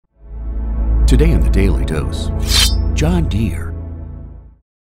Today on the Daily Dose, John Deere.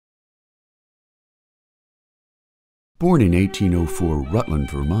 Born in 1804, Rutland,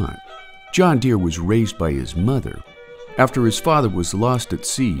 Vermont, John Deere was raised by his mother after his father was lost at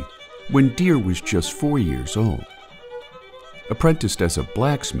sea when Deere was just 4 years old. Apprenticed as a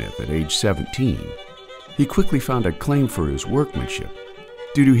blacksmith at age 17, he quickly found a claim for his workmanship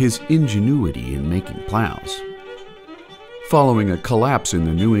due to his ingenuity in making plows. Following a collapse in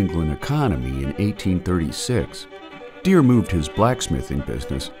the New England economy in 1836, Deere moved his blacksmithing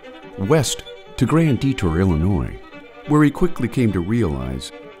business west to Grand Detour, Illinois, where he quickly came to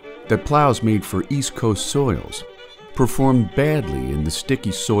realize that plows made for East Coast soils performed badly in the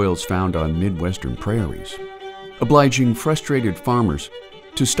sticky soils found on Midwestern prairies, obliging frustrated farmers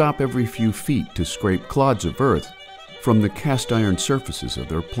to stop every few feet to scrape clods of earth from the cast iron surfaces of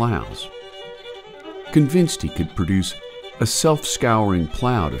their plows. Convinced he could produce a self-scouring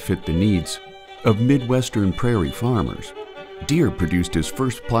plow to fit the needs of Midwestern prairie farmers, Deere produced his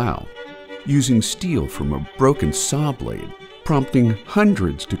first plow using steel from a broken saw blade, prompting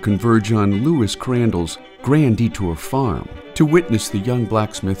hundreds to converge on Lewis Crandall's Grand Detour farm to witness the young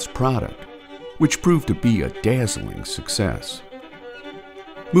blacksmith's product, which proved to be a dazzling success.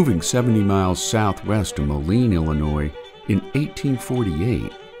 Moving 70 miles southwest to Moline, Illinois in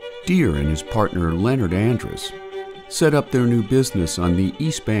 1848, Deere and his partner Leonard Andrus set up their new business on the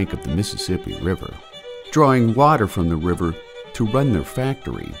east bank of the Mississippi River, drawing water from the river to run their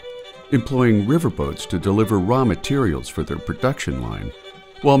factory, employing riverboats to deliver raw materials for their production line,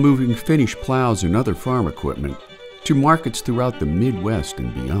 while moving finished plows and other farm equipment to markets throughout the Midwest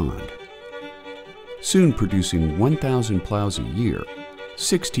and beyond. Soon producing 1,000 plows a year,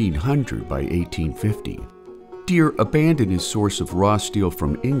 1,600 by 1850, Deere abandoned his source of raw steel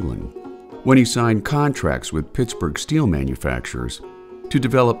from England when he signed contracts with Pittsburgh steel manufacturers to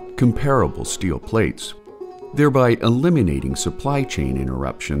develop comparable steel plates, thereby eliminating supply chain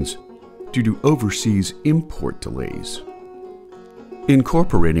interruptions due to overseas import delays.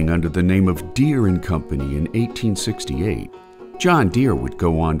 Incorporating under the name of Deere & Company in 1868, John Deere would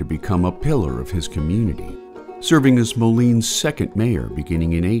go on to become a pillar of his community, serving as Moline's second mayor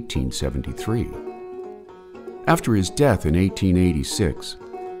beginning in 1873. After his death in 1886,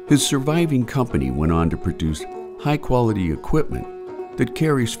 his surviving company went on to produce high-quality equipment that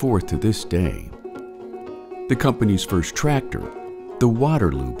carries forth to this day. The company's first tractor, the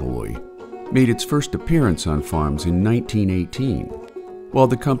Waterloo Boy, made its first appearance on farms in 1918, while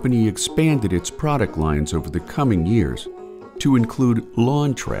the company expanded its product lines over the coming years to include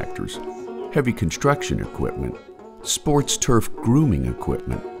lawn tractors, heavy construction equipment, sports turf grooming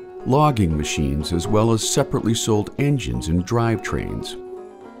equipment, logging machines, as well as separately sold engines and drivetrains.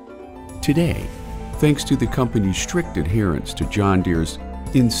 Today, thanks to the company's strict adherence to John Deere's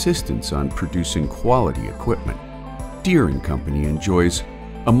insistence on producing quality equipment, Deere & Company enjoys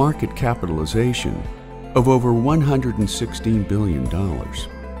a market capitalization of over $116 billion,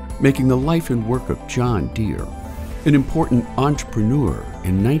 making the life and work of John Deere an important entrepreneur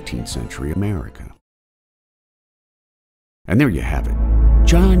in 19th century America. And there you have it,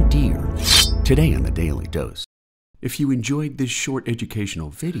 John Deere, today on the Daily Dose. If you enjoyed this short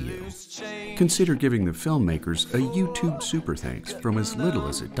educational video, consider giving the filmmakers a YouTube super thanks from as little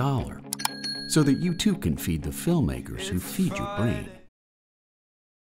as $1, so that you too can feed the filmmakers who feed your brain.